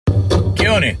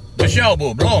Leone, the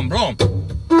Shelbo, blow him. Coming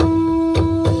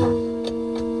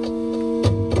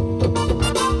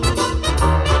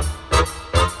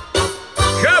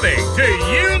to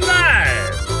you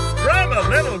live from a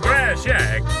little grass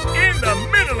shack in the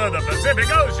middle of the Pacific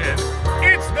Ocean,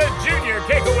 it's the Junior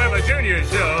Keikoewa Jr.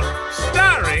 Show,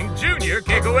 starring Junior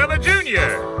Keikoewa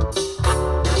Jr.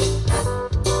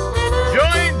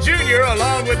 Join Junior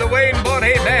along with the Wayne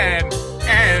Borhe Band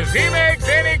as he makes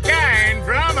any kind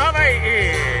from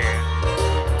Hawaii.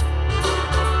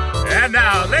 And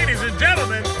now, ladies and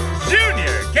gentlemen,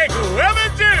 Junior Keikoewa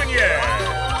Jr.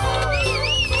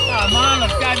 Marlon, Marlon.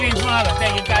 Thank you, Marlon.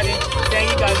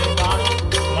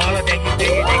 Marlon, thank you.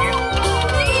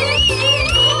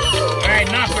 All right,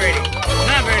 not ready.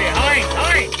 All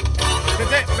right.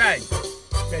 That's it, right.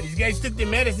 These guys took the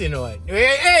medicine or what?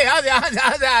 Hey, how's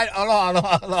that?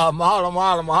 Hello,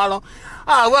 mahalo.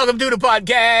 Welcome to the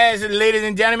podcast, ladies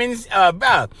and gentlemen.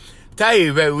 Tell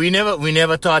you, we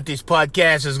never thought this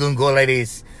podcast was going to go like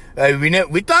this.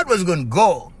 We thought it was going to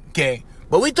go, okay?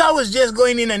 But we thought it was just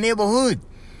going in a neighborhood.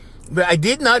 But I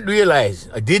did not realize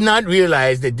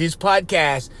that this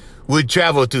podcast would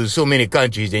travel to so many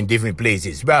countries and different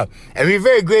places, bro. And we're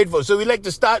very grateful. So we like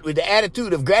to start with the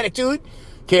attitude of gratitude,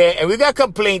 okay? And we got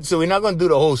complaints, so we're not going to do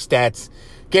the whole stats.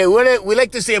 Okay, we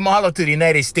like to say mahalo to the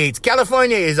United States.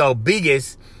 California is our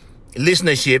biggest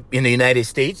listenership in the United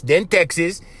States, then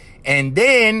Texas, and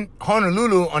then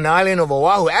Honolulu on the island of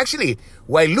Oahu. Actually,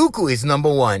 Wailuku is number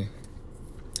one.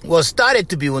 Well, started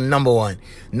to be number one.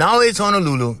 Now it's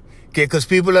Honolulu. Okay, because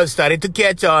people have started to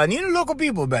catch on. You know, local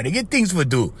people, bro, they get things to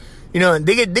do. You know,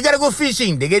 they gotta go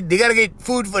fishing. They gotta get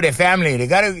food for their family. They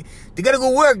gotta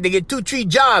go work. They get 2-3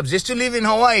 jobs just to live in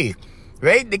Hawaii,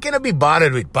 right? They cannot be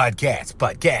bothered with podcasts.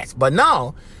 But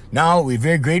now we're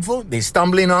very grateful. They're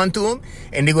stumbling onto them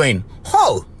and they're going,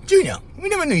 "Oh, Junior, we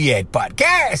never knew you had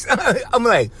podcasts." I'm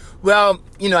like, well,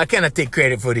 you know, I cannot take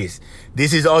credit for this.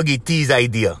 This is Augie T's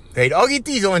idea, right? Augie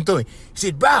T's the one told me. He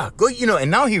said, "Bro, go," you know,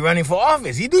 and now he's running for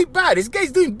office. He doing bad. This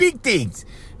guy's doing big things.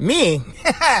 Me,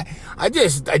 I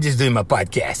just doing my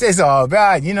podcast. That's all,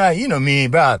 bro. You know me,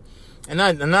 bro. And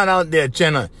I'm not out there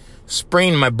trying to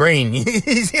sprain my brain. You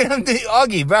see what I'm doing?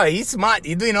 Augie, bro, he's smart.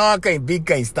 He's doing all big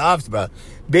kind stuff, bro.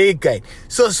 Big kind.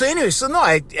 So anyway,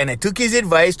 I took his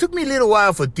advice. Took me a little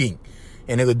while for think.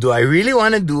 And I go, do I really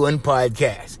want to do one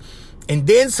podcast? And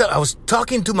then so I was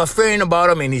talking to my friend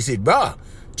about him, and he said, bro,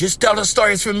 just tell the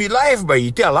stories from your life, bro. You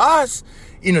tell us,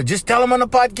 you know, just tell them on the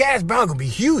podcast, bro. It's going to be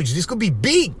huge. This could be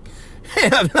big.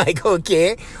 And I'm like,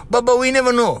 okay. But we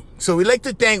never know. So we like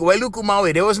to thank Wailuku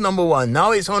Maui. That was number one.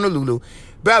 Now it's Honolulu.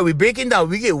 Bro, we're breaking down.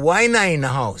 We get Wainai in the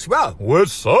house, bro.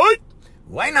 West side?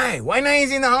 Wainai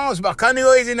is in the house.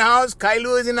 Bakanio is in the house.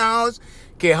 Kailua is in the house.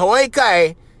 Okay, Hawaii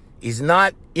Kai is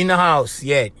not in the house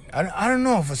yet. I don't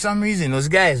know. For some reason, those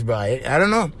guys, bro. I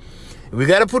don't know. We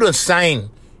got to put a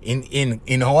sign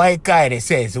in Hawaii Kai that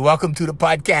says, "Welcome to the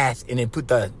podcast," and then put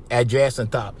the address on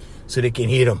top so they can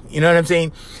hear them. You know what I'm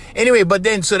saying? Anyway, but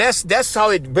then, so that's how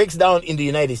it breaks down in the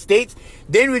United States.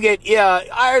 Then we get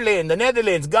Ireland, the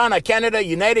Netherlands, Ghana, Canada,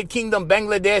 United Kingdom,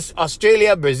 Bangladesh,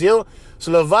 Australia, Brazil,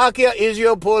 Slovakia,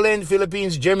 Israel, Poland,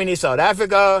 Philippines, Germany, South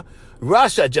Africa,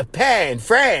 Russia, Japan,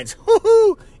 France,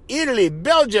 Italy,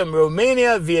 Belgium,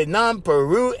 Romania, Vietnam,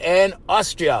 Peru, and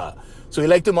Austria. So we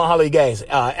like to mahalo you guys.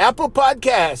 Apple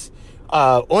Podcasts,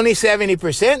 only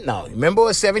 70% now. Remember it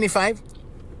was 75?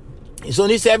 It's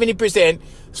only 70%.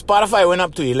 Spotify went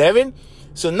up to 11.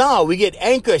 So now we get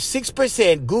Anchor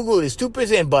 6%. Google is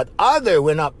 2%, but other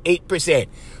went up 8%.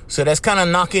 So that's kind of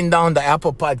knocking down the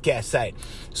Apple Podcast side.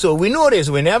 So we notice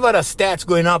whenever the stats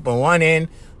going up on one end,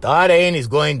 the other end is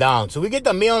going down. So we get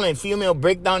the male and female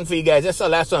breakdown for you guys. That's the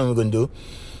last one we're going to do.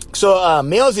 So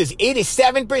males is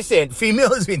 87%.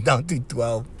 Females went down to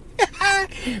 12.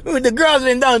 The girls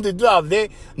went down to 12. They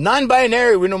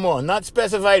non-binary, we no more. Not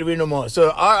specified, we no more.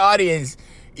 So our audience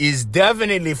is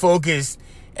definitely focused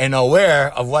and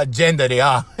aware of what gender they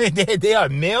are. They are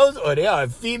males or they are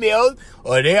females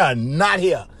or they are not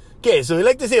here. Okay, so we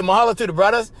like to say mahalo to the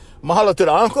brothers, mahalo to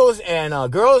the uncles and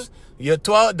girls. You're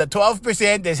the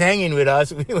 12% that's hanging with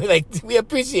us. We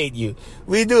appreciate you.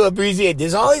 We do appreciate.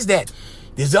 There's always that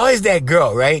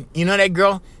girl, right? You know that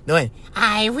girl? The one,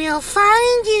 "I will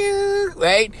find you,"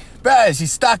 right? Bruh,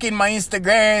 she's stalking my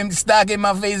Instagram, stalking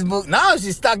my Facebook. Now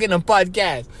she's stalking the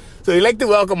podcast. So we'd like to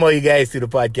welcome all you guys to the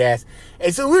podcast.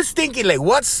 And so we're thinking, like,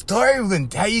 what story we're going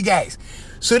to tell you guys?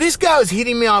 So this guy was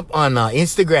hitting me up on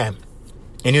Instagram.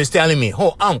 And he was telling me,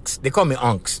 unks. They call me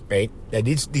unks, right?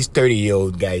 These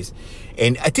 30-year-old guys.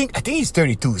 And I think he's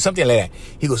 32, something like that.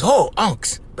 He goes,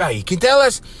 unks, bro, you can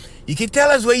You can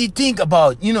tell us what you think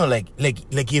about,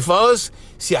 like if I was,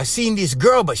 see, I seen this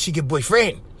girl, but she get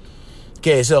boyfriend.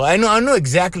 Okay, so I know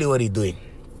exactly what he's doing.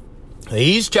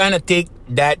 He's trying to take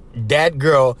that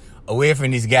girl away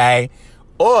from this guy,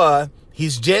 or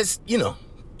he's just,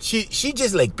 she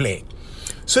just like playing.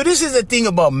 So this is the thing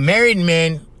about married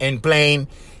men and playing,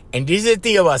 and this is the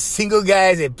thing about single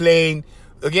guys and playing.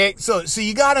 Okay, so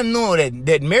you gotta know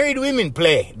that married women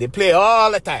play. They play all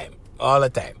the time.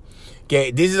 Okay,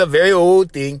 this is a very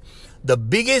old thing. The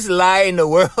biggest lie in the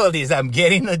world is I'm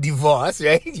getting a divorce,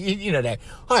 right? You know that.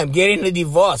 Oh, I'm getting a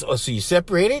divorce. Oh, so you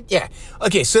separated? Yeah.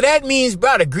 Okay, so that means,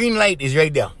 brother, green light is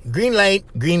right there. Green light.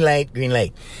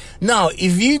 Now,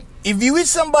 if you with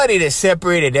somebody that's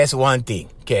separated, that's one thing,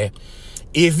 okay?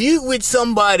 If you with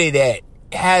somebody that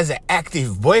has an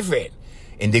active boyfriend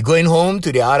and they're going home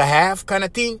to the other half kind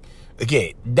of thing,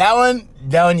 okay, that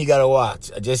one you gotta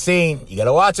watch. I'm just saying, you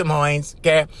gotta watch them, Hines,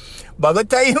 okay? But I'm gonna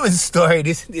tell you a story.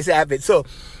 This happened. So,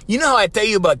 you know how I tell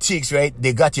you about chicks, right?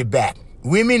 They got your back.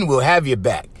 Women will have your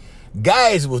back.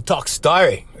 Guys will talk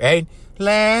story, right?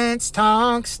 Let's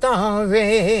talk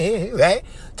story, right?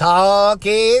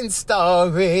 Talking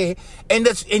story. And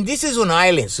this is on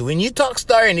island. So when you talk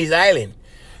story in this island,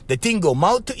 the thing go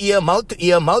mouth to ear.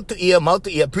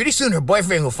 Pretty soon her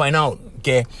boyfriend will find out,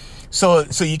 okay? So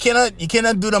you cannot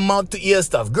do the mouth to ear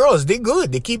stuff. Girls, they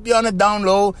good. They keep you on the down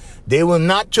low. They will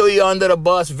not throw you under the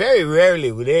bus. Very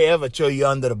rarely will they ever throw you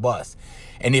under the bus.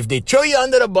 And if they throw you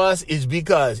under the bus, it's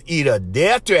because either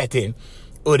they're threatened,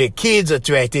 or the kids are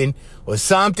threatened, or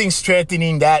something's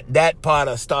threatening that part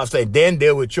of stuff. So then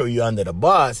they will throw you under the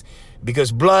bus,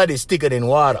 because blood is thicker than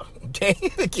water. Okay,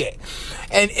 okay.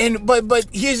 But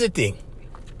here's the thing.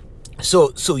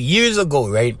 So years ago,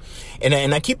 right?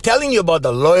 And I keep telling you about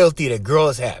the loyalty that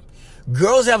girls have.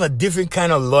 Girls have a different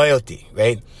kind of loyalty,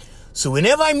 right? So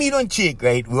whenever I meet on chick,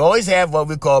 right, we always have what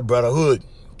we call brotherhood.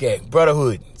 Okay,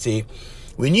 brotherhood. See,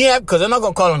 when you have, because I'm not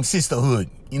gonna call them sisterhood.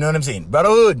 You know what I'm saying?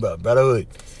 Brotherhood, bro, brotherhood.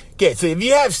 Okay, so if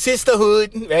you have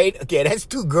sisterhood, right? Okay, that's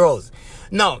two girls.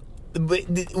 Now,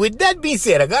 with that being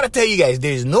said, I gotta tell you guys,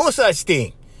 there's no such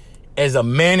thing as a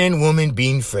man and woman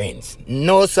being friends.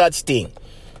 No such thing.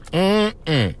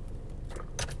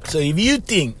 So if you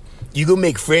think you gonna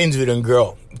make friends with a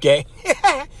girl, okay?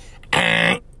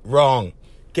 Wrong.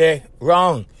 Okay?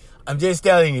 Wrong. I'm just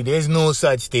telling you, there's no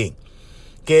such thing.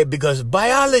 Okay? Because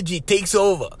biology takes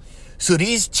over. So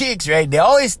these chicks, right, they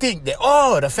always think that,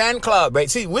 the fan club, right?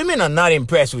 See, women are not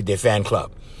impressed with their fan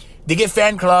club. They get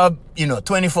fan club,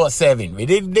 24/7. Right?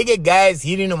 They get guys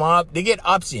hitting them up. They get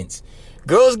options.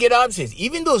 Girls get options.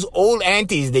 Even those old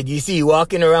aunties that you see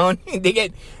walking around, they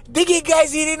get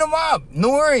guys hitting them up. No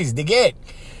worries, they get.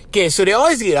 Okay, so they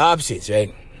always get options,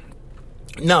 right?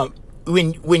 Now,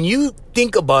 when you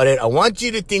think about it, I want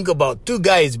you to think about two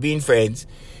guys being friends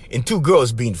and two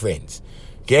girls being friends.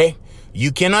 Okay?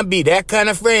 You cannot be that kind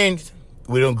of friend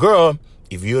with a girl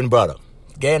if you're a brother.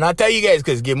 Okay? And I'll tell you guys,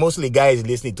 because mostly guys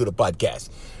listening to the podcast.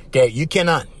 Okay? You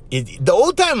cannot. The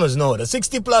old timers know. The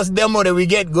 60+ demo that we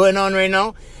get going on right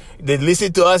now, they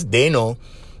listen to us, they know.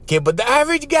 Okay, but the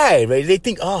average guy, right, they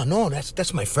think, oh, no,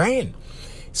 that's my friend.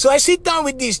 So I sit down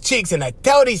with these chicks and I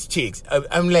tell these chicks,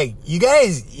 I'm like, you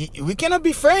guys, we cannot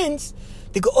be friends.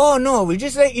 They go, oh, no, we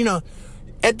just like,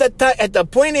 at the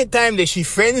point in time that she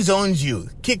friend zones you,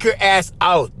 kick her ass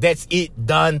out. That's it,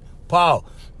 done, pow.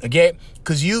 Okay?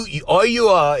 Because you all you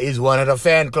are is one of the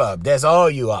fan club. That's all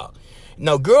you are.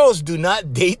 Now, girls do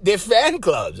not date their fan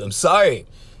clubs. I'm sorry.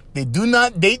 They do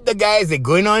not date the guys that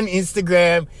going on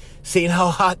Instagram saying how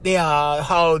hot they are,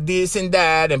 how this and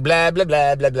that, and blah, blah,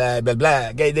 blah, blah, blah, blah, blah.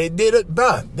 Okay,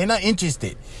 they're not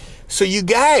interested. So you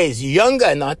guys, you young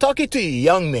guys, now I'm talking to you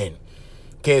young men.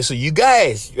 Okay, so you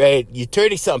guys, right, you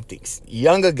 30-somethings,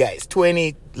 younger guys,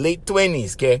 late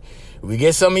 20s, okay? We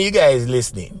get some of you guys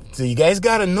listening. So you guys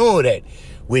got to know that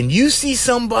when you see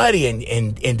somebody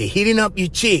and they're hitting up your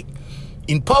chick,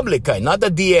 in public, not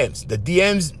the DMs. The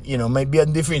DMs, might be a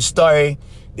different story.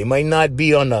 They might not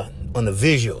be on the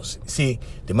visuals. See,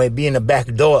 they might be in the back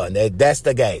door. That's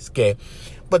the guys, okay?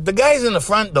 But the guys in the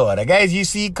front door, the guys you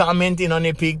see commenting on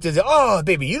their pictures, oh,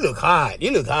 baby, you look hot.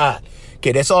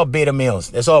 Okay, that's all beta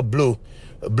males. That's all blue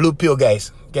pill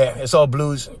guys. Okay, it's all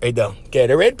blues right there. Okay,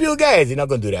 the red pill guys, you're not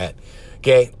going to do that.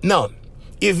 Okay, now,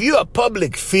 if you're a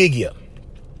public figure,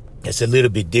 it's a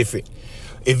little bit different.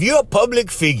 If you're a public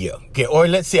figure, okay, or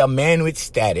let's say a man with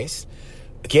status,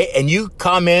 okay, and you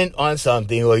comment on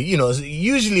something, or,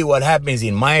 usually what happens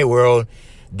in my world,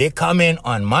 they comment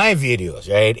on my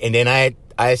videos, right? And then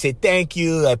I say thank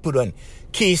you, I put on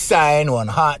kiss sign, one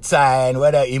heart sign,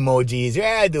 whatever emojis,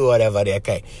 I do whatever they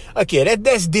okay. Okay,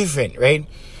 that's different, right?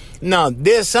 Now,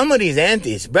 there's some of these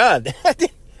aunties, bro.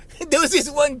 There was this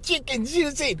one chick, and she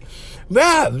said,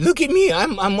 bro, look at me.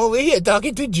 I'm over here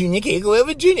talking to Junior Keiko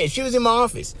Ever Jr. She was in my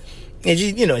office. And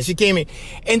she came in.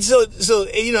 And so,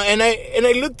 and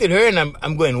I looked at her, and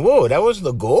I'm going, whoa, that was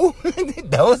the goal?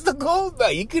 That was the goal? Bro,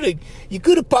 you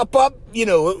could have popped up, a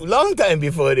long time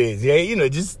before this. Yeah,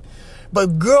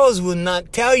 but girls will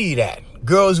not tell you that.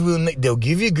 Girls they'll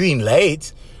give you green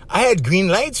lights. I had green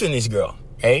lights from this girl,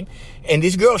 right? And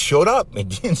this girl showed up,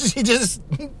 and she just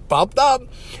popped up,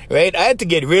 right? I had to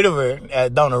get rid of her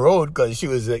down the road because she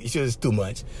was too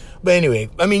much. But anyway,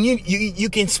 I mean, you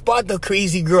can spot the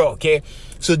crazy girl, okay?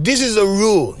 So this is a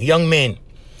rule, young men.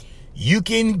 You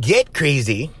can get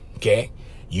crazy, okay?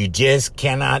 You just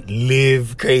cannot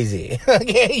live crazy,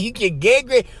 okay? You can get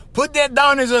crazy. Put that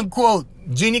down as a quote.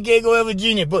 Junior Keiko Ever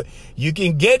Jr. But you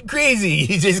can get crazy.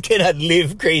 You just cannot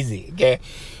live crazy, okay?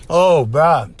 Oh,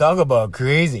 bruh, talk about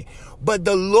crazy. But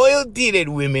the loyalty that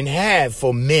women have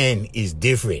for men is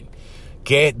different,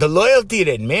 okay? The loyalty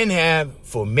that men have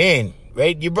for men,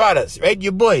 right? Your brothers, right?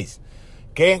 Your boys,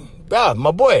 okay? Bruh,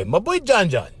 my boy John,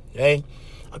 right?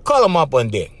 I call him up one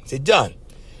day. I said, John,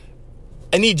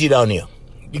 I need you down here.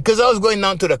 Because I was going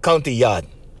down to the county yard.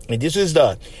 And this was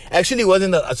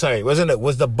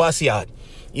was the bus yard.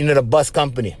 The bus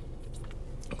company.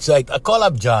 So I call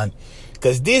up John.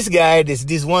 Because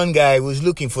this one guy was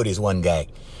looking for this one guy.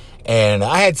 And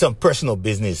I had some personal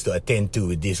business to attend to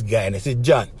with this guy. And I said,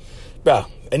 John, bro,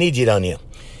 I need you down here.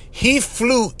 He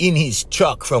flew in his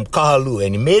truck from Kahaluu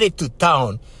and he made it to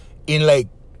town in like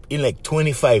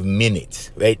 25 minutes,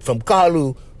 right? From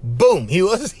Kahaluu, boom, he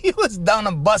was down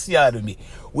a bus yard with me.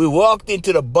 We walked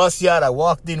into the bus yard. I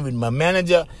walked in with my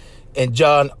manager and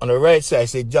John on the right side. I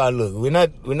said, John, look, we're not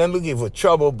looking for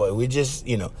trouble, but we just,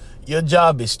 your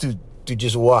job is to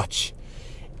just watch.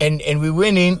 And we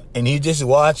went in, and he just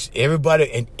watched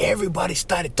everybody, and everybody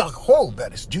started talking. Oh,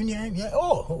 that is Junior. Yeah.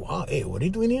 Oh, wow. Hey, what are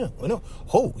you doing here? Oh, no.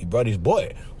 Oh, he brought his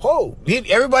boy. Oh,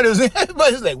 everybody was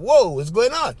like, whoa, what's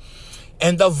going on?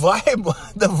 And the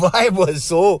vibe was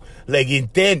so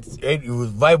intense. Right?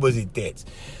 Vibe was intense.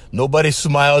 Nobody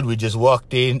smiled. We just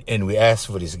walked in, and we asked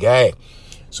for this guy.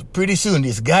 So pretty soon,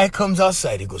 this guy comes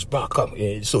outside. He goes, bro, come.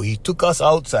 So he took us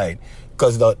outside.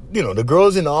 Because the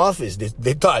girls in the office,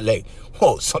 they thought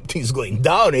oh, something's going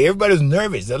down. Everybody was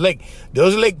nervous. There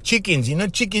was like chickens,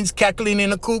 chickens cackling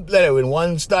in a coop when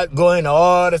one start going,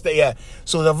 all that stuff. Yeah.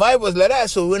 So the vibe was like that.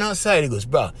 So we went outside. He goes,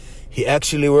 bro, he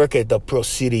actually work at the Pro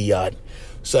City yard.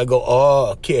 So I go,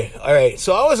 oh, okay. All right.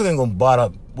 So I wasn't going to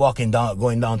bother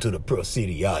going down to the Pro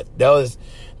City yard. That was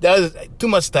too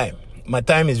much time. My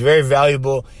time is very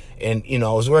valuable. And,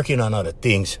 I was working on other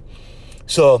things.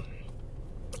 So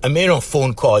I made a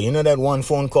phone call. You know that one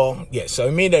phone call? Yes. So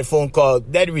I made that phone call.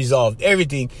 That resolved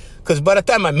everything. Because by the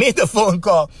time I made the phone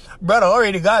call, brother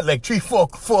already got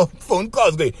 3-4 phone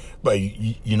calls going. But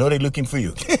you know they're looking for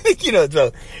you.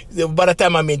 So by the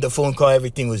time I made the phone call,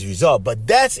 everything was resolved. But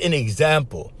that's an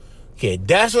example. Okay,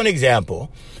 that's one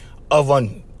example of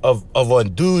one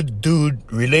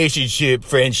dude relationship,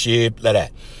 friendship, like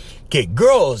that. Okay,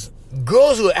 girls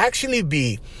will actually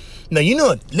be. Now,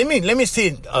 let me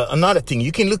say another thing.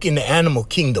 You can look in the animal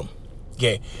kingdom.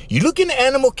 Okay. You look in the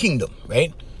animal kingdom,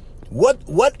 right?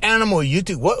 What animal you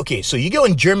think? Okay, so you go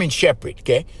in German Shepherd,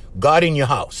 okay? God in your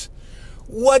house.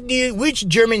 Which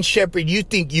German Shepherd you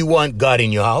think you want God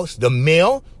in your house? The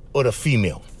male or the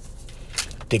female?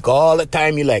 Take all the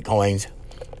time you like, Hines.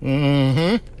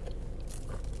 Mm-hmm.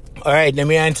 All right, let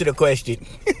me answer the question.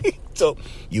 So,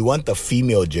 you want the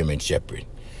female German Shepherd.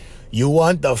 You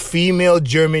want the female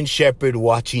German Shepherd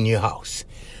watching your house.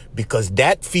 Because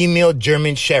that female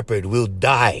German Shepherd will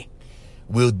die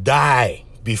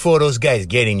before those guys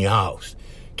get in your house.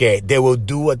 Okay, they will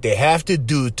do what they have to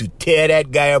do to tear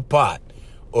that guy apart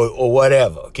or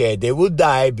whatever. Okay, they will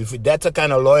die before. That's the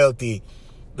kind of loyalty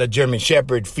the German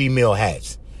Shepherd female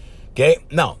has. Okay,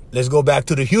 now let's go back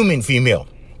to the human female.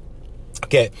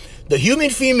 Okay, the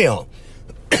human female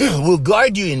will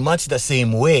guard you in much the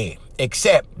same way.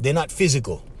 Except they're not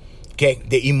physical, okay?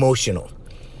 They're emotional.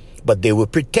 But they will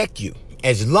protect you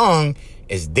as long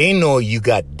as they know you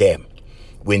got them.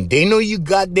 When they know you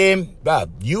got them, bro,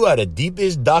 you are the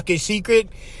deepest, darkest secret.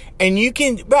 And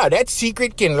that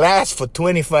secret can last for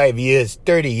 25 years,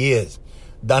 30 years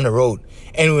down the road.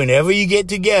 And whenever you get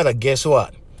together, guess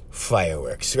what?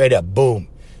 Fireworks, right there, boom,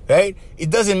 right? It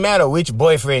doesn't matter which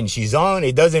boyfriend she's on.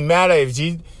 It doesn't matter if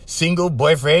she's single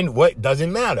boyfriend. What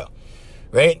doesn't matter.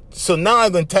 Right? So now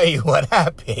I'm going to tell you what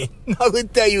happened.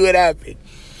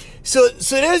 So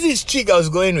there's this chick I was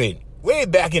going with way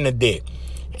back in the day.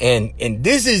 And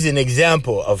this is an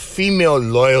example of female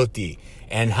loyalty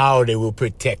and how they will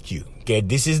protect you. Okay,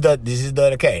 this is the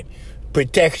okay.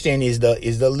 Protection is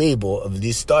the label of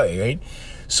this story, right?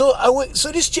 So I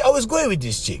was going with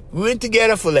this chick. We went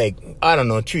together for like, I don't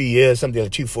know, 3 years, something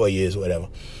like 3-4 years, whatever.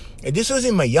 And this was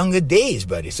in my younger days,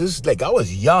 buddy. This was like, I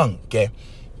was young, okay?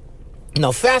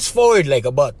 Now, fast forward like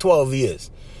about 12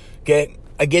 years, okay?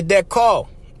 I get that call,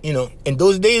 and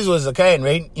those days was the kind,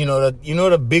 right?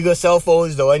 The bigger cell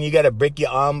phones, the one you got to break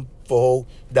your arm for,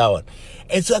 that one.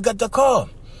 And so I got the call,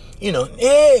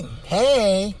 hey,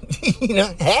 hey,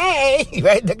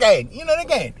 right? The kind, the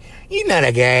kind. You know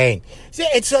the kind.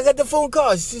 So I got the phone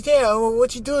call. She said, yeah,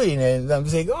 what you doing? And I'm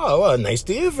saying, oh, well, nice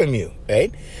to hear from you,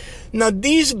 right? Now,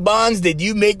 these bonds that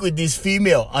you make with this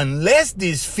female, unless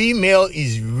this female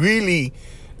is really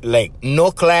like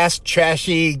no class,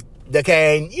 trashy, the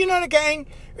kind, the kind,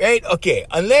 right? Okay,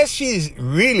 unless she's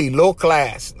really low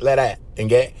class, like that,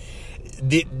 okay,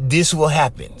 this will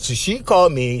happen. So she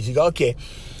called me. She goes, okay.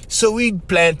 So we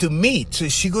plan to meet. So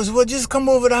she goes, well, just come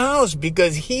over the house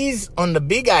because he's on the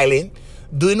Big Island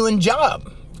doing one job.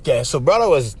 Okay, so brother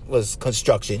was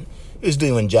construction. He was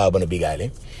doing one job on the Big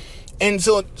Island. And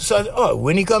so oh,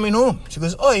 when he coming home? She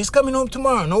goes, oh, he's coming home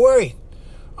tomorrow. No worry.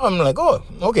 I'm like, oh,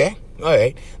 okay. All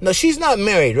right. Now, she's not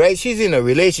married, right? She's in a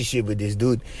relationship with this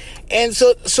dude. And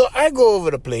so I go over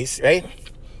the place, right?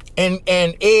 And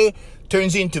A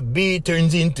turns into B,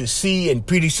 turns into C, and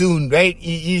pretty soon, right?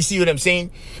 You see what I'm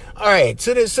saying? All right,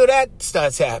 so that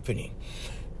starts happening.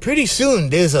 Pretty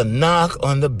soon, there's a knock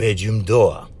on the bedroom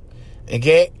door,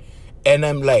 okay? And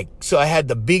I'm like, so I had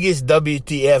the biggest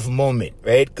WTF moment,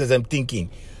 right? Because I'm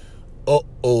thinking,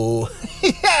 uh-oh.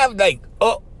 I'm like,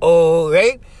 uh-oh,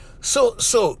 right? So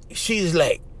she's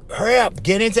like, hurry up,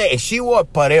 get inside. And she wore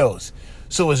pareos.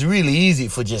 So it was really easy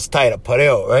for just tie the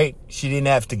pareo, right? She didn't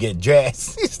have to get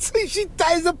dressed. So she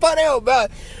ties the pareo, but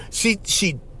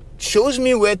she shows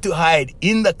me where to hide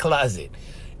in the closet.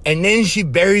 And then she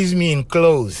buries me in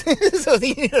clothes. So,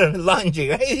 laundry,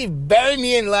 right? She buried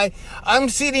me in like, I'm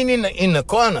sitting in the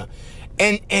corner.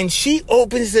 And she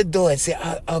opens the door and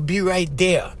says, I'll be right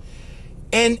there.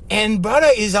 And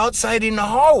brother is outside in the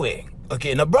hallway.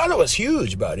 Okay, now brother was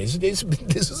huge, bro. This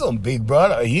is some big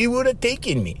brother. He would have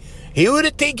taken me. He would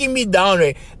have taken me down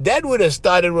there. That would have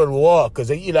started a war, because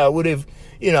I would have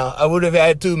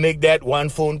had to make that one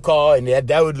phone call, and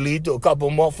that would lead to a couple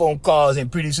more phone calls, and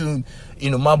pretty soon,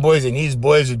 my boys and his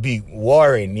boys would be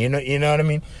warring. You know what I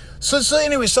mean? So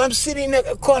anyway, so I'm sitting in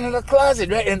the corner of the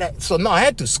closet, right? And so now I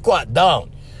had to squat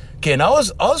down. Okay, and I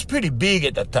was pretty big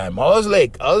at the time. I was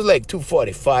like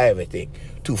 245, I think,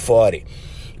 240.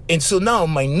 And so now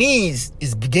my knees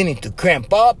is beginning to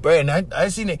cramp up, right? And I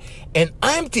seen it. And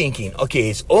I'm thinking, okay,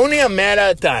 it's only a matter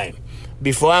of time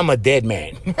before I'm a dead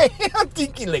man. I'm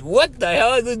thinking, like, what the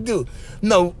hell am I going to do?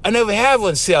 No, I never had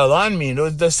one cell on me.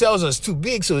 The cells was too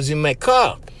big, so it was in my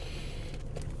car.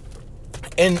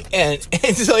 And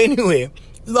so anyway,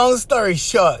 long story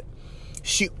short,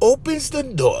 she opens the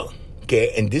door,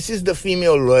 okay? And this is the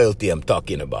female loyalty I'm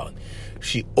talking about.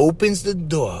 She opens the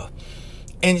door.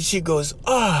 And she goes,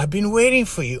 oh, I've been waiting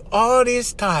for you all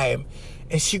this time.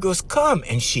 And she goes, come.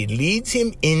 And she leads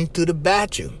him into the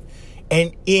bathroom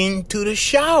and into the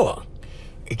shower.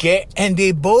 Okay? And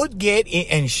they both get in,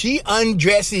 and she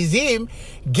undresses him,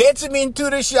 gets him into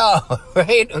the shower.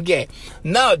 Right? Okay.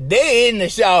 Now they're in the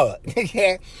shower.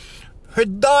 Okay? Her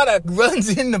daughter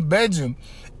runs in the bedroom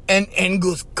and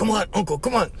goes, come on, uncle,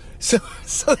 come on. So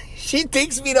she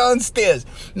takes me downstairs.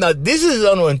 Now this is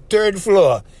on a third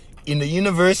floor. In the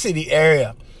university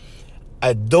area.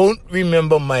 I don't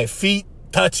remember my feet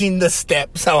touching the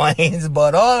steps or hands,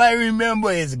 but all I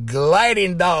remember is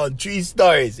gliding down 3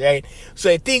 stories, right? So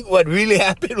I think what really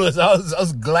happened was I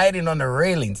was gliding on the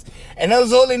railings, and I was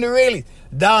holding the railings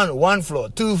down 1 floor,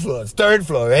 2 floors, 3rd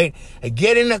floor, right? I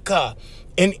get in the car,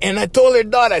 and I told her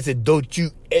daughter, I said, do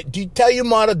you tell your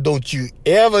mother, don't you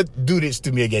ever do this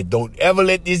to me again. Don't ever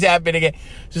let this happen again.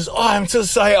 She says, oh, I'm so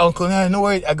sorry, uncle. No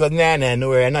worries. I go, nah, no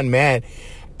worries. I'm not mad.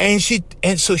 And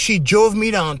so she drove me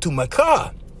down to my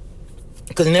car,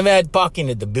 because I never had parking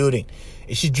at the building.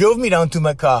 And she drove me down to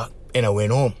my car, and I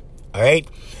went home. All right?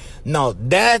 Now,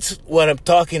 that's what I'm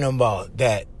talking about,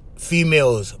 that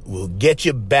females will get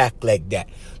your back like that.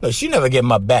 No, she never get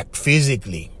my back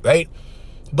physically, right?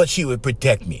 But she would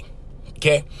protect me.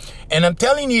 Okay? And I'm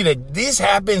telling you that this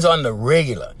happens on the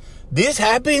regular. This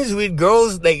happens with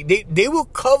girls, like they will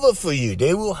cover for you.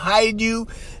 They will hide you.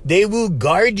 They will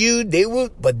guard you.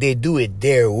 But they do it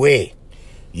their way.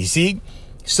 You see?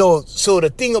 So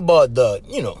the thing about the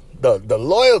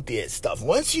loyalty and stuff,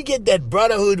 once you get that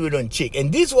brotherhood with one chick,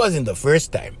 and this wasn't the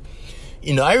first time.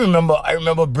 I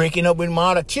remember breaking up with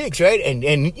my other chicks, right?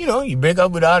 And you break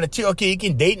up with other chicks, okay, you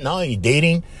can date now, you're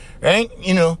dating, right?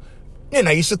 And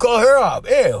I used to call her up.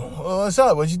 Hey, what's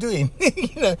up? What you doing?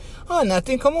 Oh,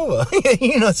 nothing, come over.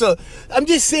 So I'm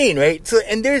just saying, right? So,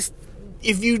 and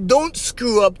if you don't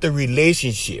screw up the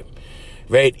relationship,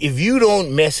 right? If you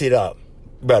don't mess it up,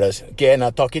 brothers, okay, and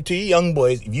I'm talking to you young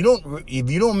boys, if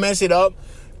you don't mess it up,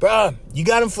 bruh, you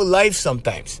got them for life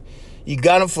sometimes. You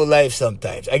got them for life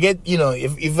sometimes. I get,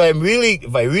 if I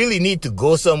really need to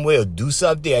go somewhere or do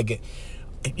something, I get,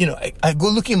 I go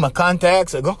look in my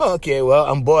contacts. I go, oh, okay, well,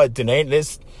 I'm bored tonight.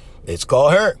 Let's call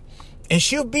her. And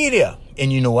she'll be there.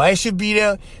 And you know why she'll be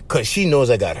there? Because she knows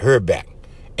I got her back.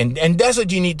 And that's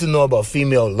what you need to know about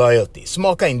female loyalty.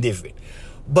 Small kind different.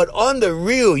 But on the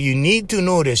real, you need to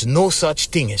know there's no such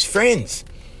thing as friends.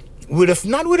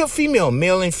 Not with a female,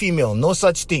 male and female, no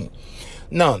such thing.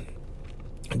 Now,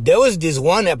 there was this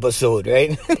one episode,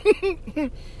 right?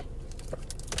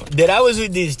 that I was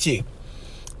with this chick.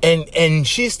 And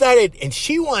she started, and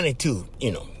she wanted to,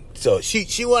 so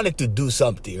she wanted to do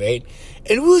something, right?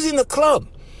 And we was in the club.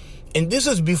 And this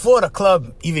was before the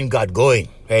club even got going,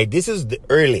 right? This is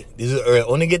early.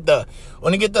 Only get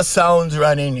the sounds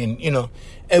running and,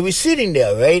 and we're sitting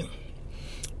there, right?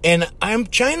 And I'm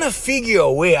trying to figure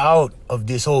a way out of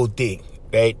this whole thing,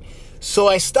 right? So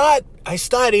I start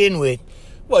in with,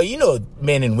 well,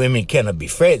 men and women cannot be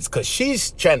friends, because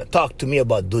she's trying to talk to me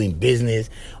about doing business.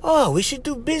 Oh, we should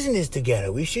do business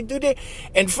together. We should do that.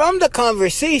 And from the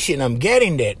conversation, I'm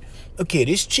getting that, okay,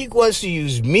 this chick wants to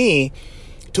use me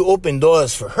to open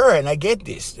doors for her. And I get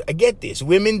this.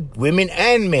 Women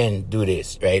and men do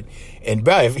this, right? And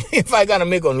bro, if I got to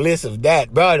make a list of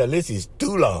that, bro, the list is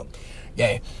too long.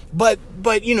 Yeah. But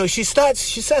she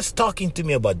starts talking to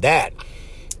me about that.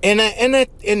 And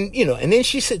then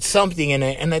she said something,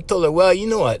 and I told her, well, you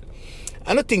know what?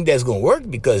 I don't think that's going to work,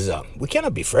 because we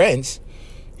cannot be friends.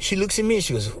 She looks at me and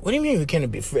she goes, what do you mean we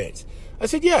cannot be friends? I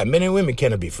said, yeah, men and women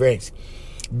cannot be friends.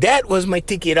 That was my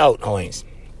ticket out, Owens.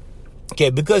 Okay,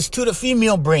 because to the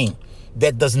female brain,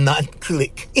 that does not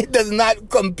click. It does not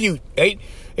compute, right?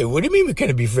 Hey, what do you mean we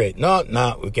cannot be friends?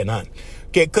 No, we cannot.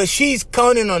 Okay, because she's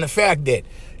counting on the fact that,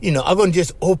 I'm going to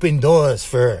just open doors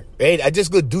for her, right? I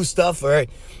just go do stuff for her.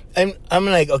 And I'm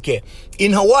like, okay,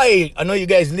 in Hawaii, I know you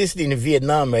guys listening in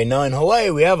Vietnam right now. In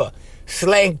Hawaii, we have a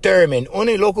slang term, and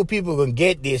only local people can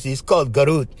get this. It's called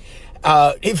garut.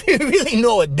 If you really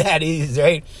know what that is,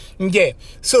 right? Okay,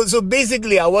 so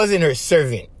basically, I wasn't her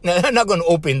servant. I'm not going to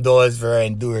open doors for her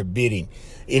and do her bidding,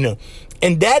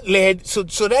 And that led, so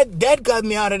that got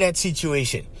me out of that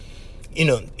situation,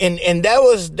 And that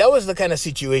was the kind of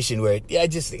situation where I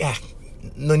just,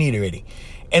 no need already.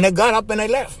 And I got up and I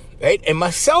left. Right? And my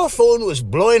cell phone was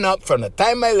blowing up from the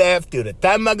time I left to the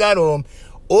time I got home,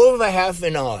 over half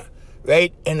an hour,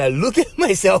 right? And I looked at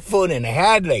my cell phone and I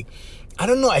had I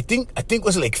don't know, I think it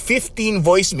was 15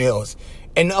 voicemails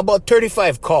and about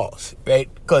 35 calls, right?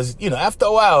 Because, after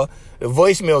a while, the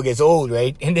voicemail gets old,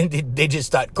 right? And then they just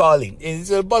start calling. And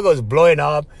so the bug was blowing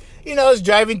up. I was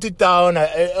driving to town.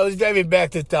 I was driving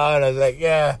back to town. I was like,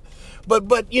 yeah.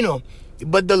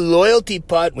 But the loyalty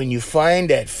part, when you find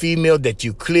that female that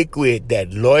you click with,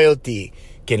 that loyalty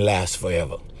can last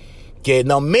forever. Okay,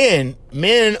 now men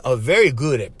are very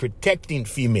good at protecting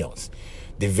females.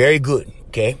 They're very good,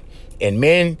 okay? And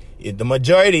men, the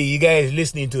majority of you guys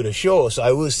listening to the show, so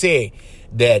I will say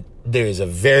that there is a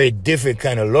very different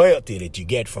kind of loyalty that you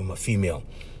get from a female.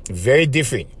 Very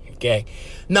different, okay?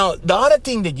 Now, the other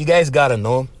thing that you guys gotta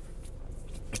know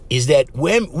is that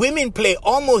women play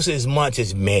almost as much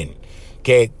as men.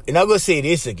 Okay, and I'm going to say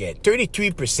this again,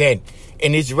 33%,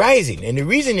 and it's rising. And the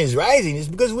reason it's rising is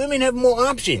because women have more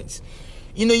options.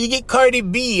 You get Cardi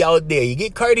B out there. You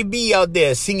get Cardi B out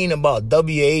there singing about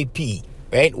WAP,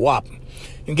 right? WAP.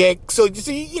 Okay, so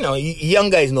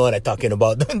young guys know what I'm talking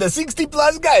about. The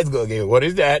 60-plus guys go, okay, what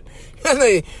is that?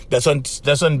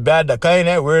 That's one bad, the kind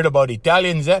of word about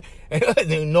Italians.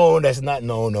 No, that's not,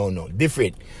 no.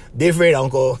 Different,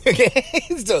 uncle. Okay,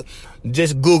 so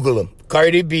just Google them.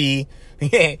 Cardi B.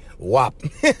 WAP.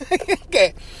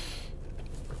 Okay.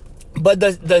 But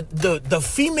the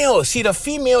female, the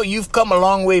female, you've come a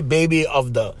long way, baby,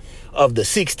 of the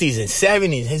 60s and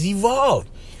 70s has evolved.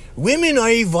 Women are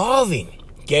evolving,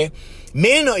 okay?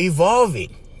 Men are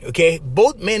evolving, okay?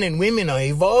 Both men and women are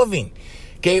evolving,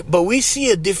 okay? But we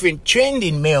see a different trend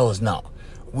in males now.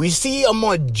 We see a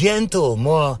more gentle,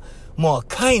 more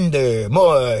kinder,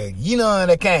 more,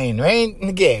 the kind, right?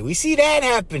 Okay, we see that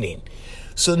happening.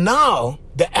 So now,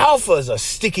 the alphas are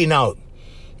sticking out.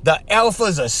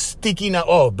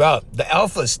 Oh, bro, the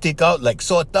alphas stick out like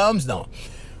sore thumbs now.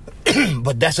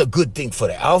 But that's a good thing for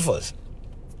the alphas.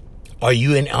 Are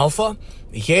you an alpha?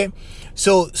 Okay.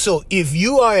 So if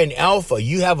you are an alpha,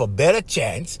 you have a better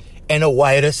chance and a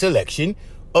wider selection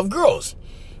of girls.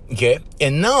 Okay.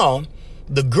 And now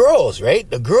the girls, right?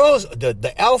 The girls,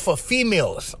 the alpha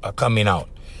females are coming out.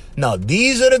 Now,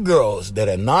 these are the girls that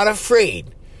are not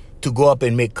afraid to go up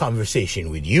and make conversation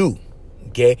with you.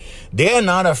 Okay. They are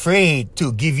not afraid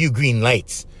to give you green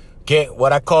lights. Okay.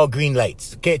 What I call green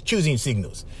lights. Okay. Choosing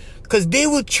signals. Because they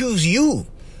will choose you.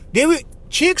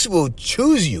 Chicks will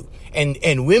choose you.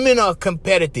 And women are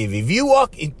competitive. If you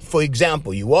walk in, for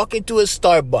example, you walk into a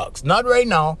Starbucks, not right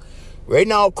now. Right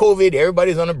now, COVID,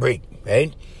 everybody's on a break,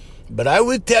 right? But I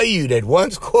will tell you that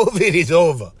once COVID is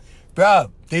over,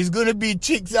 bro, there's going to be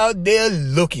chicks out there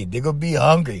looking. They're going to be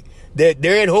hungry.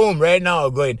 They're at home right now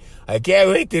going, I can't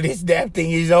wait till this damn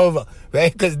thing is over,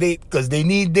 right? Because they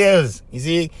need theirs. You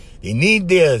see, they need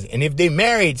theirs. And if they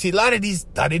married, see, a lot of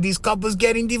these couples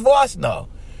getting divorced now,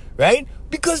 right?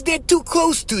 Because they're too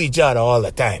close to each other all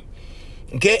the time.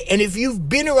 Okay? And if you've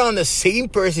been around the same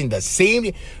person,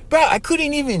 bro, I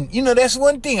couldn't even, that's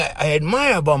one thing I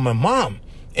admire about my mom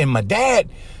and my dad.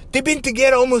 They've been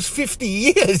together almost 50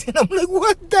 years. And I'm like,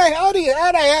 what the hell? How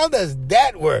the hell does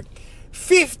that work?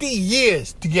 50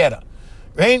 years together,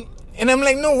 right? And I'm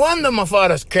like, no wonder my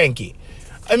father's cranky.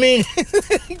 I mean,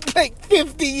 like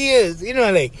 50 years,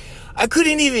 I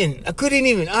couldn't even, I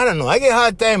don't know. I get a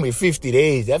hard time with 50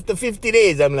 days. After 50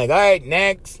 days, I'm like, all right,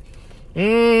 next.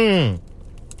 I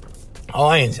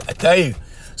tell you.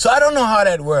 So I don't know how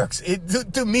that works.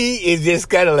 To me, it's just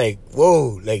kind of like,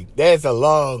 whoa, like that's a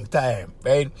long time,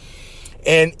 right?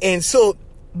 And so,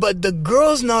 but the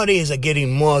girls nowadays are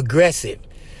getting more aggressive.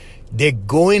 They're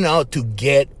going out to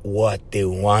get what they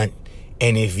want.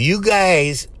 And if you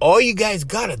guys, all you guys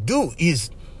gotta do is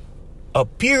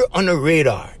appear on the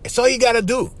radar. That's all you gotta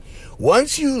do.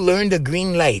 Once you learn the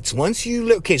green lights,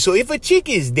 okay, so if a chick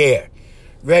is there,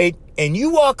 right, and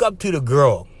you walk up to the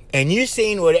girl, and you're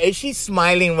saying whatever, she's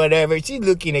smiling, whatever, she's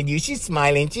looking at you, she's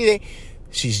smiling,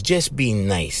 she's just being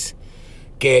nice.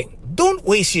 Okay? Don't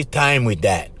waste your time with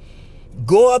that.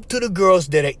 Go up to the girls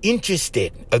that are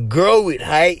interested. A girl with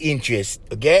high interest.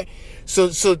 Okay?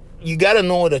 So you gotta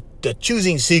know the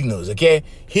choosing signals, okay?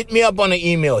 Hit me up on the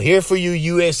email,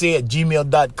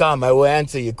 hereforyouusa@gmail.com. I will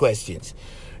answer your questions.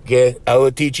 Okay? I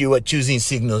will teach you what choosing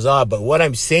signals are. But what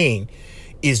I'm saying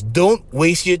is don't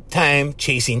waste your time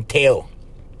chasing tail.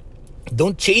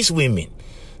 Don't chase women.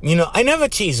 I never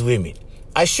chase women.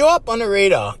 I show up on the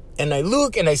radar and I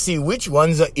look and I see which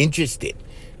ones are interested,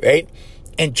 right?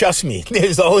 And trust me,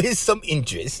 there's always some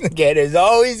interest. Okay, there's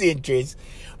always interest.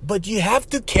 But you have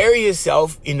to carry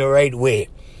yourself in the right way.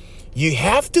 You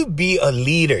have to be a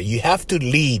leader. You have to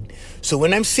lead. So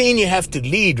when I'm saying you have to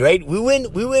lead, right? We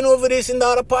went over this in the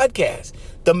other podcast.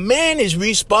 The man is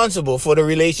responsible for the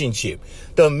relationship.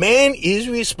 The man is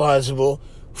responsible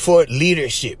for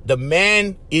leadership. The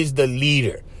man is the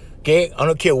leader. Okay? I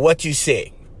don't care what you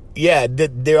say. Yeah,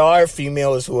 there are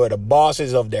females who are the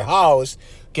bosses of their house.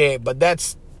 Okay, but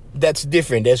that's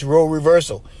different. That's role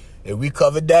reversal. And we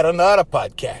covered that on the other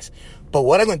podcast. But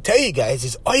what I'm going to tell you guys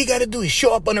is all you got to do is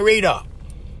show up on the radar.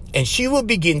 And she will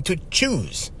begin to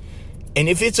choose. And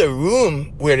if it's a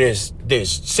room where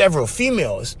there's several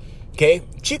females, okay,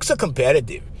 chicks are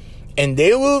competitive. And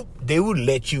they will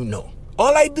let you know.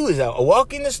 All I do is I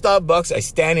walk in the Starbucks, I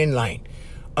stand in line.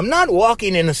 I'm not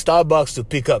walking in a Starbucks to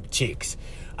pick up chicks.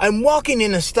 I'm walking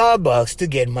in a Starbucks to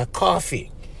get my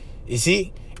coffee. You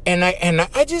see? And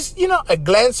I just, I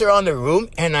glance around the room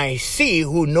and I see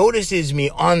who notices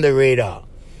me on the radar.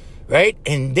 Right?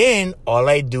 And then all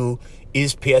I do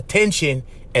is pay attention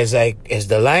as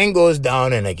the line goes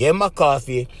down and I get my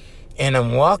coffee and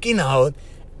I'm walking out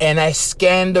and I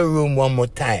scan the room one more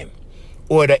time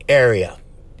or the area.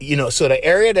 So the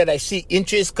area that I see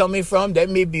interest coming from, that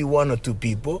may be one or two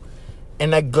people.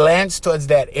 And I glance towards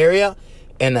that area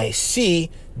and I see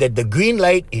that the green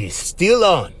light is still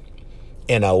on.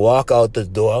 And I walk out the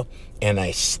door and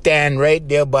I stand right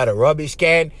there by the rubbish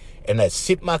can and I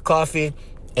sip my coffee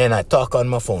and I talk on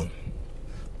my phone.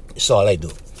 That's all I do.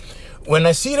 When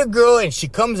I see the girl and she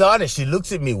comes out and she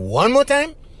looks at me one more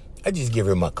time, I just give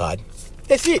her my card.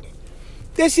 That's it.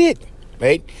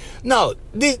 Right? Now,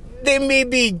 there may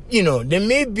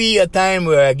be a time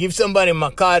where I give somebody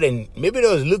my card and maybe they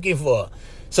was looking for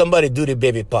somebody to do the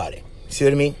baby party. See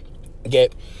what I mean? Okay.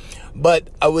 But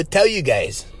I would tell you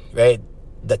guys, right,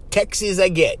 the texts I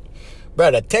get,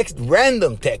 bro,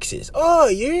 random texts. Oh,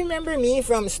 you remember me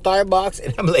from Starbucks?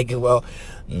 And I'm like, well,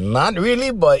 not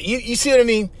really, but you see what I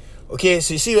mean? Okay,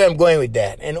 so you see where I'm going with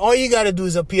that. And all you got to do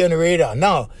is appear on the radar.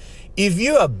 Now, if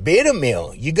you're a beta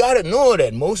male, you got to know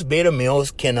that most beta males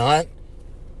cannot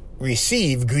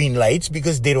receive green lights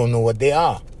because they don't know what they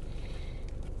are.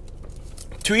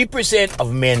 3%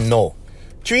 of men know.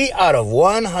 3 out of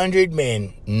 100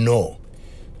 men know.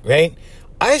 Right?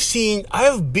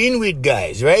 I've been with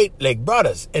guys, right? Like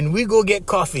brothers, and we go get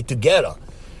coffee together.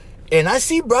 And I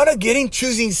see brother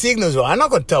choosing signals. Well, I'm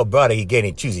not going to tell brother he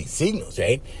choosing signals,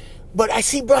 right? But I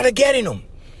see brother getting them.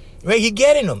 Right? He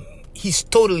getting them. He's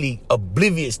totally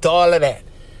oblivious to all of that.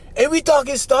 And we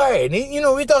talking story. And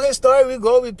we talking story. We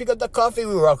go, we pick up the coffee,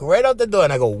 we walk right out the door.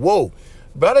 And I go, whoa.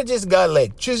 Brother just got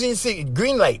like choosing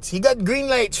green lights. He got green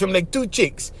lights from like 2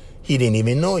 chicks. He didn't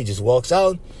even know. He just walks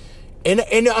out. And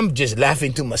I'm just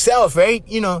laughing to myself, right?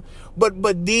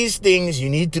 But these things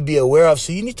you need to be aware of.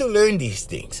 So you need to learn these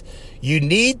things. You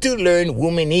need to learn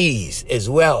womanese as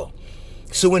well.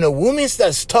 So when a woman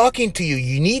starts talking to you,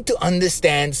 you need to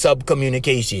understand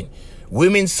subcommunication.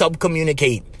 Women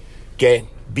subcommunicate, okay?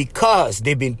 Because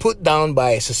they've been put down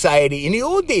by society. In the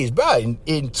old days, bro,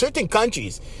 in certain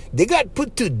countries, they got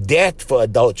put to death for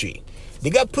adultery. They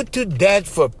got put to death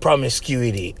for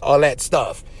promiscuity, all that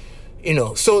stuff.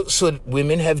 So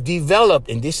women have developed,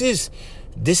 and this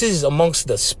is amongst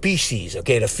the species,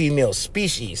 okay, the female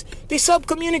species. They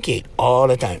subcommunicate all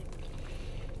the time.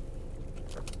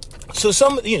 So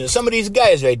some of these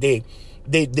guys, right, they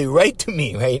write to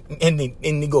me, right, and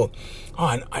they go,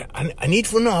 oh, I need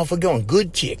to know how to get on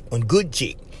good chick.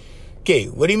 Okay,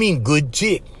 what do you mean good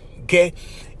chick? Okay,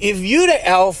 if you're the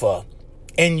alpha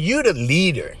and you're the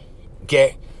leader,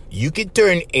 okay, you can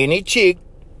turn any chick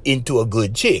into a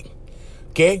good chick.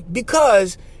 Okay?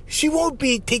 Because she won't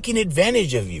be taking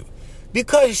advantage of you.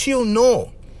 Because she'll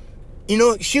know.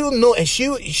 She'll know, and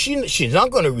she's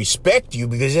not going to respect you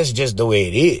because that's just the way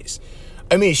it is.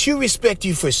 I mean, she'll respect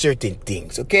you for certain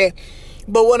things, okay?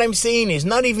 But what I'm saying is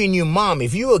not even your mom.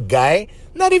 If you're a guy,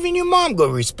 not even your mom going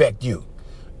to respect you.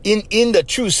 In the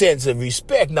true sense of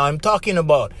respect. Now, I'm talking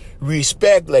about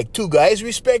respect like 2 guys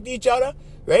respect each other,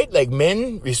 right? Like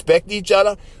men respect each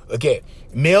other. Okay,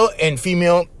 male and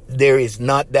female, there is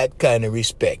not that kind of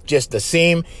respect. Just the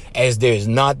same as there's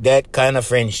not that kind of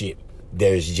friendship.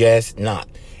 There's just not.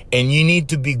 And you need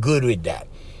to be good with that.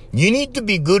 You need to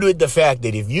be good with the fact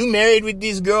that if you married with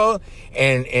this girl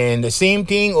and the same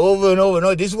thing over and over and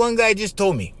over. This one guy just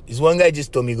told me. He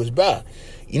goes, bruh,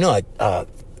 I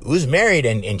was married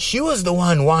and she was the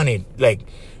one wanted, like,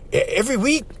 every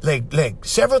week, like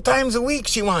several times a week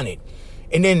she wanted.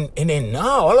 And then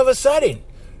now, all of a sudden,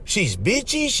 she's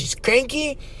bitchy, she's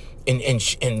cranky,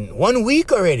 and 1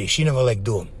 week already, she never like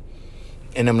do them.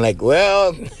 And I'm like,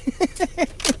 well,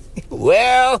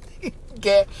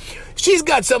 okay, she's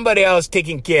got somebody else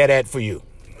taking care of that for you.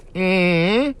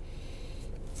 Mm-hmm.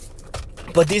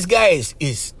 But this guy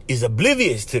is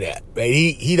oblivious to that, right?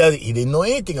 He didn't know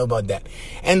anything about that.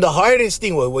 And the hardest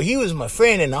thing, well, he was my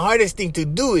friend, and the hardest thing to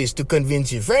do is to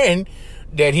convince your friend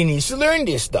that he needs to learn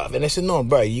this stuff. And I said, no,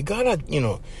 bro, you gotta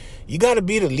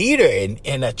be the leader.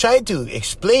 And I tried to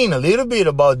explain a little bit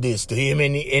about this to him,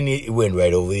 and it went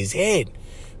right over his head.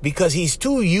 Because he's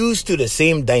too used to the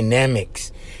same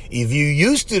dynamics. If you're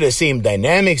used to the same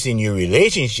dynamics in your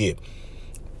relationship,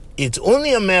 it's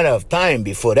only a matter of time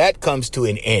before that comes to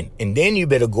an end. And then you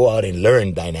better go out and